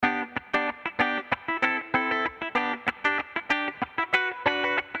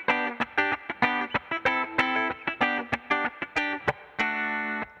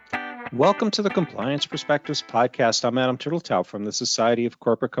Welcome to the Compliance Perspectives podcast. I'm Adam Turteltaub from the Society of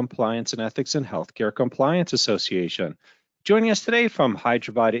Corporate Compliance and Ethics in Healthcare Compliance Association. Joining us today from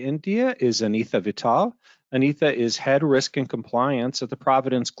Hyderabad, India is Anitha Vital. Anitha is Head Risk and Compliance at the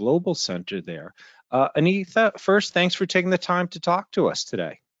Providence Global Center there. Anitha, first, thanks for taking the time to talk to us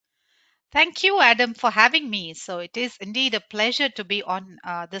today. Thank you, Adam, for having me. So it is indeed a pleasure to be on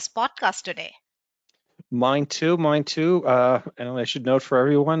this podcast today. Mine too, mine too. And I should note for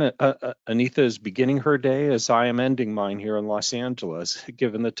everyone, Anitha is beginning her day as I am ending mine here in Los Angeles,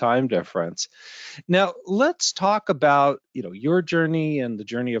 given the time difference. Now, let's talk about, your journey and the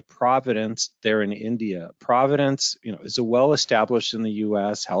journey of Providence there in India. Providence, is a well-established in the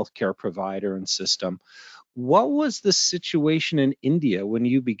US healthcare provider and system. What was the situation in India when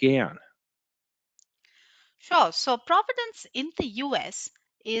you began? Sure. So Providence in the US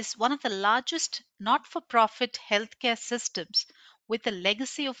is one of the largest not for profit healthcare systems with a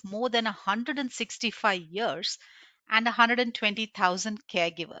legacy of more than 165 years and 120,000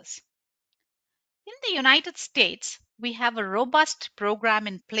 caregivers. In the United States, we have a robust program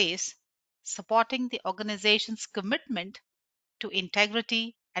in place supporting the organization's commitment to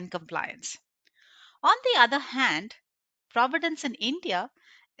integrity and compliance. On the other hand, Providence in India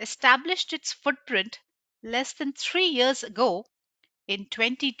established its footprint less than 3 years ago in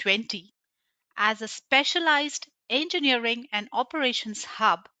 2020 as a specialized engineering and operations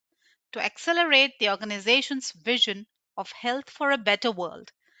hub to accelerate the organization's vision of health for a better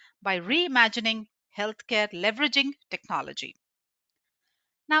world by reimagining healthcare leveraging technology.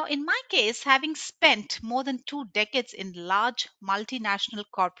 Now, in my case, having spent more than 2 decades in large multinational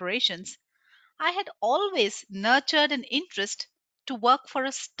corporations, I had always nurtured an interest to work for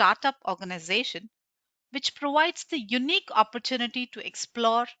a startup organization which provides the unique opportunity to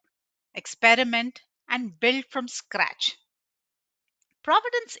explore, experiment, and build from scratch.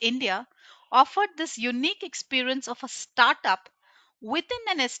 Providence India offered this unique experience of a startup within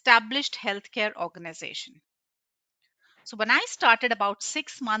an established healthcare organization. So, when I started about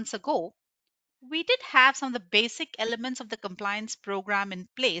 6 months ago, we did have some of the basic elements of the compliance program in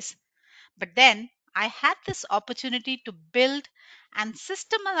place. But then I had this opportunity to build and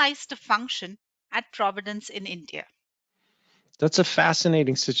systematize the function at Providence in India. That's a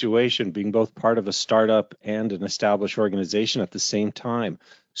fascinating situation, being both part of a startup and an established organization at the same time.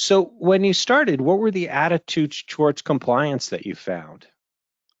 So, when you started, what were the attitudes towards compliance that you found?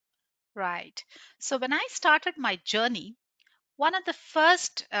 Right. So when I started my journey, one of the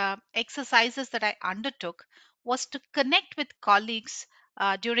first exercises that I undertook was to connect with colleagues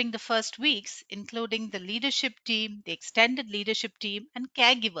during the first weeks, including the leadership team, the extended leadership team, and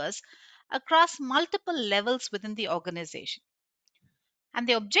caregivers across multiple levels within the organization. And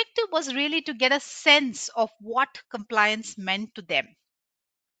the objective was really to get a sense of what compliance meant to them.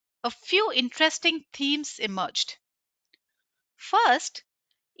 A few interesting themes emerged. First,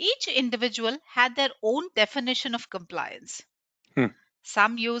 each individual had their own definition of compliance. Hmm.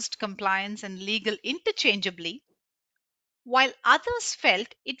 Some used compliance and legal interchangeably, while others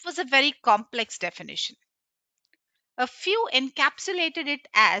felt it was a very complex definition. A few encapsulated it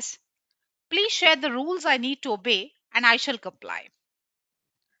as please share the rules I need to obey and I shall comply.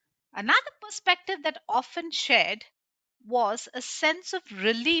 Another perspective that often shared was a sense of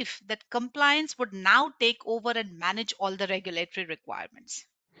relief that compliance would now take over and manage all the regulatory requirements.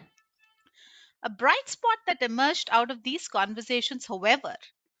 A bright spot that emerged out of these conversations, however,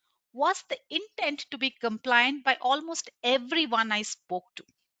 was the intent to be compliant by almost everyone I spoke to.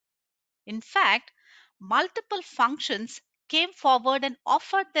 In fact, multiple functions came forward and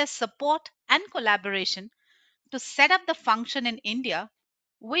offered their support and collaboration to set up the function in India,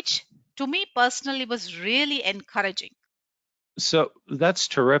 which to me personally was really encouraging. So, that's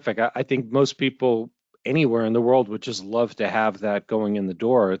terrific. I think most people anywhere in the world would just love to have that going in the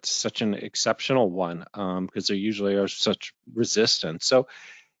door. It's such an exceptional one because there usually are such resistance. So,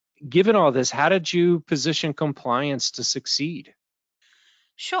 given all this, how did you position compliance to succeed?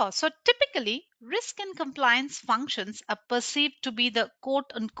 Sure, so typically, risk and compliance functions are perceived to be the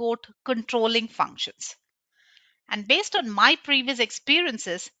quote unquote controlling functions. And based on my previous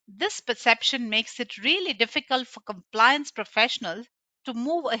experiences, this perception makes it really difficult for compliance professionals to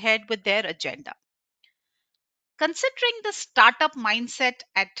move ahead with their agenda. Considering the startup mindset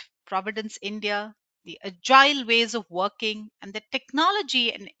at Providence, India, the agile ways of working, and the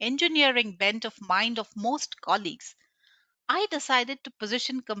technology and engineering bent of mind of most colleagues, I decided to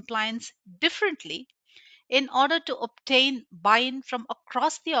position compliance differently in order to obtain buy in from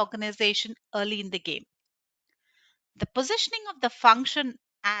across the organization early in the game. The positioning of the function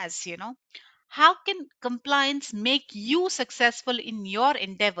as, how can compliance make you successful in your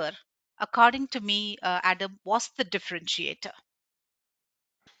endeavor? according to me, Adam, was the differentiator.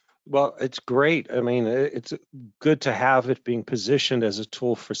 Well, it's great. I mean, it's good to have it being positioned as a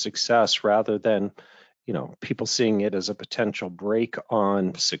tool for success rather than, people seeing it as a potential break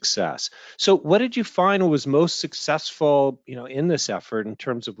on success. So, what did you find was most successful, in this effort in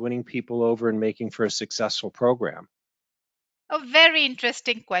terms of winning people over and making for a successful program? A very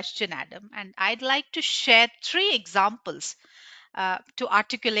interesting question, Adam. And I'd like to share three examples to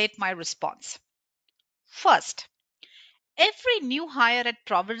articulate my response. First, every new hire at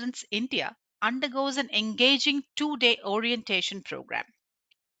Providence, India undergoes an engaging 2-day orientation program.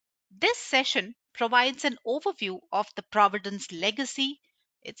 This session provides an overview of the Providence legacy,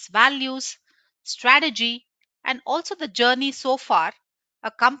 its values, strategy, and also the journey so far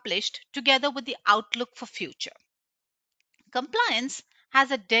accomplished together with the outlook for future. Compliance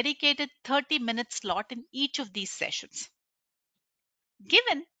has a dedicated 30-minute slot in each of these sessions.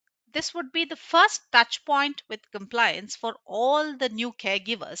 Given this would be the first touch point with compliance for all the new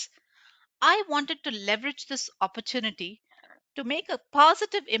caregivers, I wanted to leverage this opportunity to make a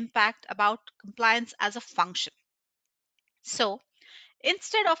positive impact about compliance as a function. So,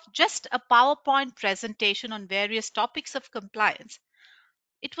 instead of just a PowerPoint presentation on various topics of compliance,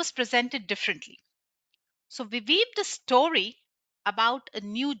 it was presented differently. So, we weaved a story about a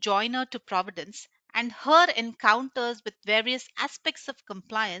new joiner to Providence and her encounters with various aspects of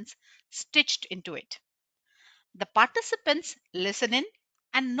compliance stitched into it. The participants listen in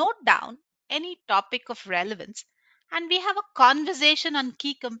and note down any topic of relevance, and we have a conversation on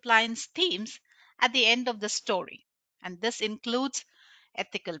key compliance themes at the end of the story. And this includes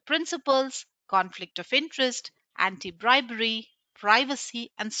ethical principles, conflict of interest, anti bribery,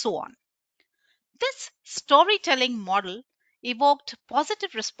 privacy, and so on. This storytelling model evoked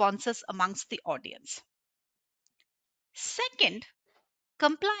positive responses amongst the audience. Second,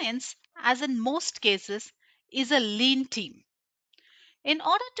 compliance, as in most cases, is a lean team. In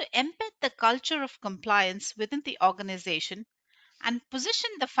order to embed the culture of compliance within the organization and position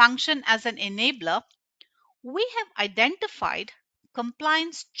the function as an enabler, we have identified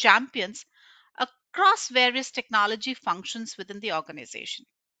compliance champions across various technology functions within the organization.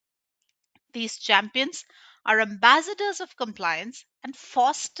 These champions are ambassadors of compliance and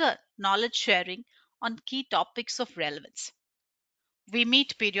foster knowledge sharing on key topics of relevance. We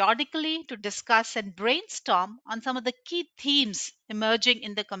meet periodically to discuss and brainstorm on some of the key themes emerging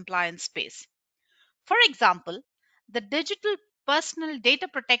in the compliance space. For example, the Digital Personal Data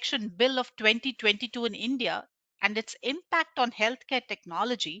Protection Bill of 2022 in India and its impact on healthcare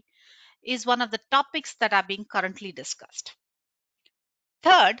technology is one of the topics that are being currently discussed.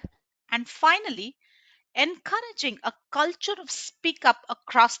 Third, and finally, encouraging a culture of speak up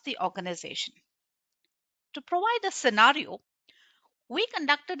across the organization. To provide a scenario, we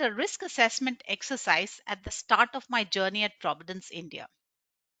conducted a risk assessment exercise at the start of my journey at Providence, India.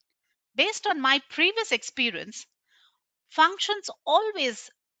 Based on my previous experience, functions always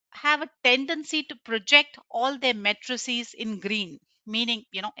have a tendency to project all their matrices in green, meaning,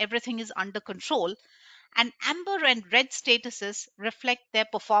 everything is under control, and amber and red statuses reflect their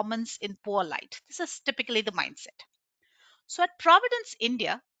performance in poor light. This is typically the mindset. So at Providence,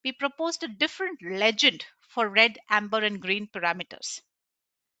 India, we proposed a different legend for red, amber, and green parameters.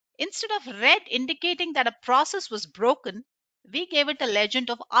 Instead of red indicating that a process was broken, we gave it a legend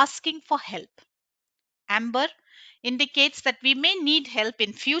of asking for help. Amber indicates that we may need help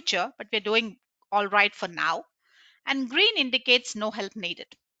in future, but we're doing all right for now. And green indicates no help needed.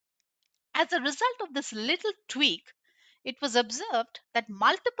 As a result of this little tweak, it was observed that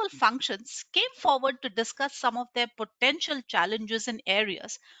multiple functions came forward to discuss some of their potential challenges in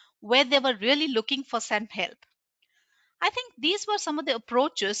areas where they were really looking for some help. I think these were some of the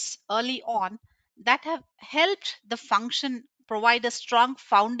approaches early on that have helped the function provide a strong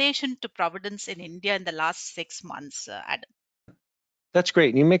foundation to Providence in India in the last 6 months, Adam. That's great.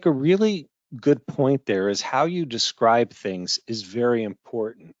 And you make a really good point there is how you describe things is very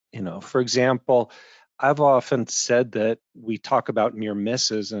important. For example, I've often said that we talk about near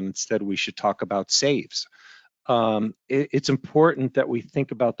misses and instead we should talk about saves. It's important that we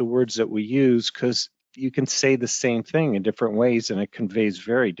think about the words that we use because you can say the same thing in different ways and it conveys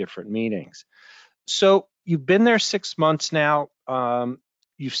very different meanings. So you've been there 6 months now.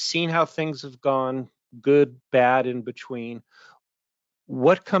 You've seen how things have gone, good, bad, in between.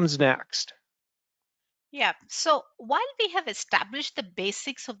 What comes next? Yeah, so while we have established the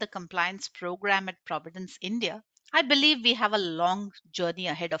basics of the compliance program at Providence, India, I believe we have a long journey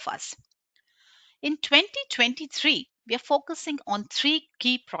ahead of us. In 2023, we are focusing on three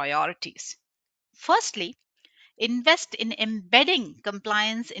key priorities. Firstly, invest in embedding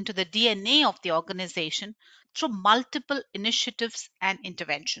compliance into the DNA of the organization through multiple initiatives and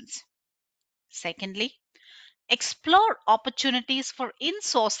interventions. Secondly, explore opportunities for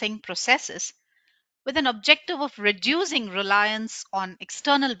insourcing processes with an objective of reducing reliance on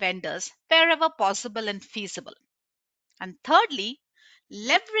external vendors wherever possible and feasible. And thirdly,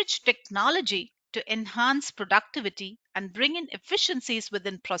 leverage technology to enhance productivity and bring in efficiencies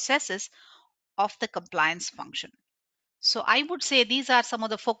within processes of the compliance function. So I would say these are some of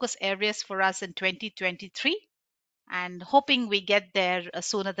the focus areas for us in 2023 and hoping we get there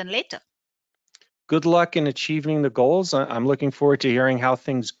sooner than later. Good luck in achieving the goals. I'm looking forward to hearing how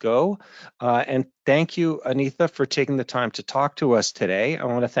things go. And thank you, Anitha, for taking the time to talk to us today. I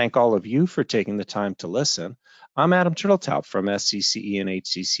want to thank all of you for taking the time to listen. I'm Adam Turteltaub from SCCE and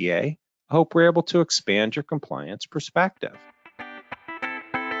HCCA. I hope we're able to expand your compliance perspective.